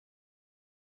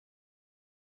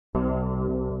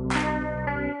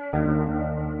Now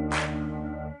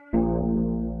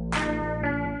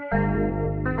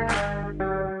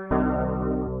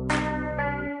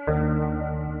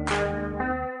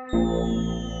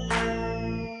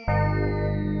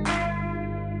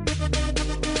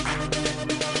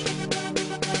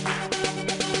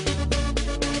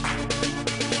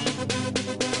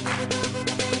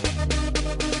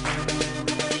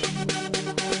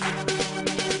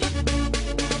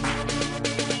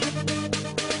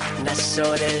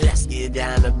shorty, let's get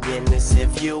down to business.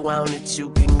 If you want it, you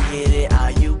can get it.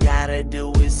 All you gotta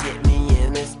do is hit me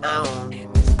in this on.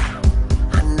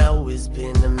 I know it's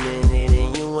been a minute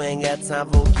and you ain't got time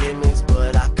for gimmicks,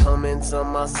 but I come into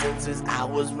my senses, I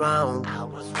was wrong.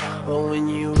 But when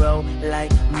you roll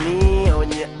like me,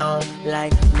 on your own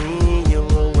like me, you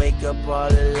will wake up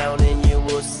all alone and you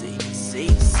will see.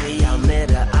 I'm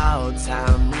at an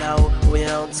all-time low, we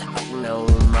don't talk no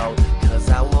more, cause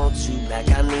I want you back,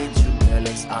 I need you, girl,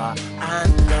 it's all I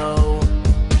know.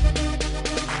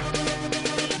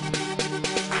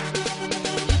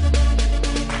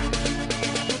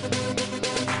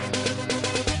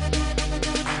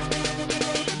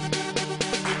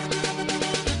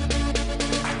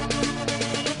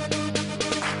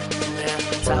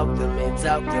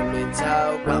 Talk to me,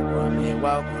 talk. Walk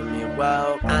with me,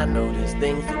 walk. I know there's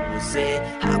things that was said.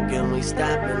 How can we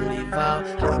stop and leave out?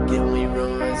 How can we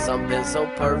ruin something so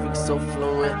perfect, so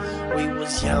fluent? We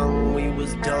was young, we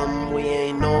was dumb, we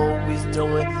ain't know what we was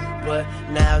doing. But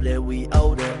now that we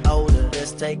older,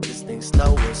 let's take this thing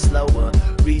slower.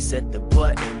 Reset the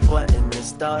button and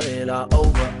start it all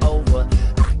over.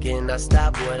 I cannot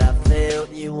stop what I feel.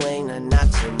 You ain't a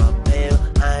notch in my belt.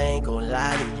 I ain't gon'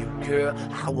 lie to you, girl,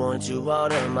 I want you all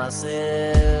to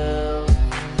myself.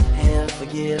 And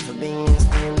forgive for being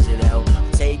stingy though.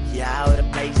 Take you out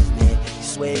of places that you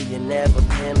swear you never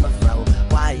been before.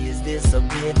 Why is this so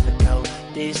difficult?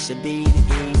 This should be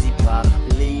the easy part.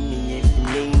 Believe me if you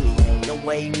need me, ain't no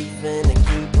way we finna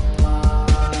keep apart.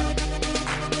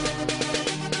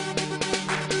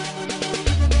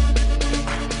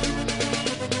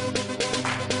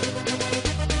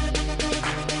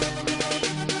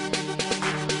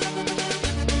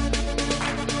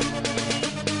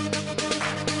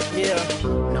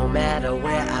 No matter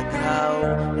where I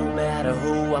go, no matter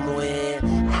who I'm with,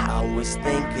 I always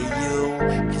think of you,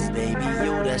 cause baby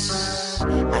you the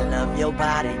I love your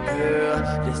body, girl,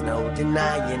 there's no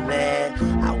denying that.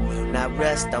 I will not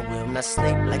rest, I will not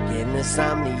sleep like an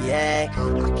insomniac.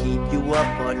 I keep you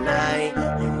up all night,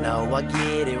 you know I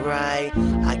get it right.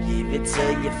 I give it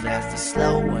to you faster,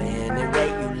 slower, any way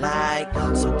you like.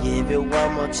 So give it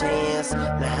one more chance,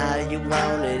 now how you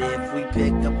want it. If we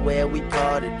pick up where we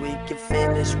parted, we can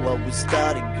finish what we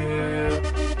started, girl.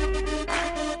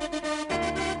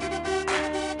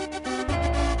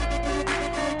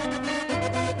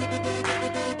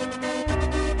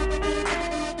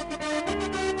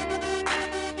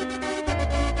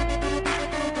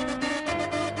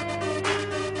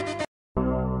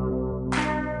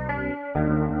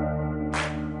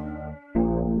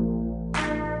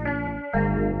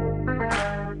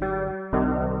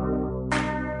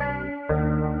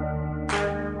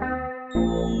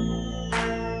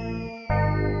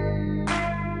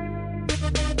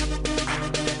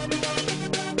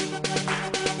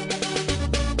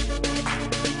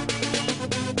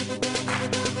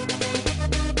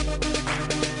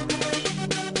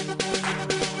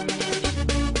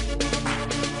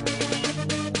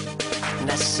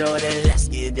 Now shorty, let's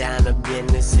get down to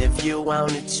business. If you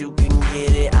want it, you can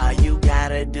get it. All you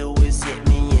gotta do is hit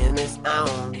me in this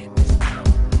on.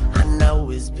 I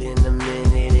know it's been a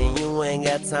minute and you ain't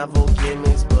got time for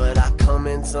gimmicks, but I come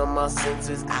into my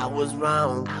senses, I was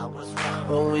wrong.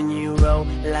 But when you roll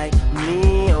like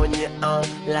me, on your own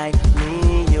like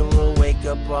me, you will wake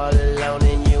up all alone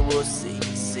and you will see.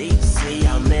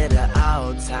 I'm at an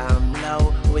all-time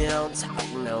low, we don't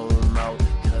talk no more,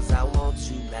 cause I want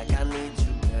you back, I need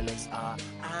you, girl, it's all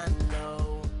I know.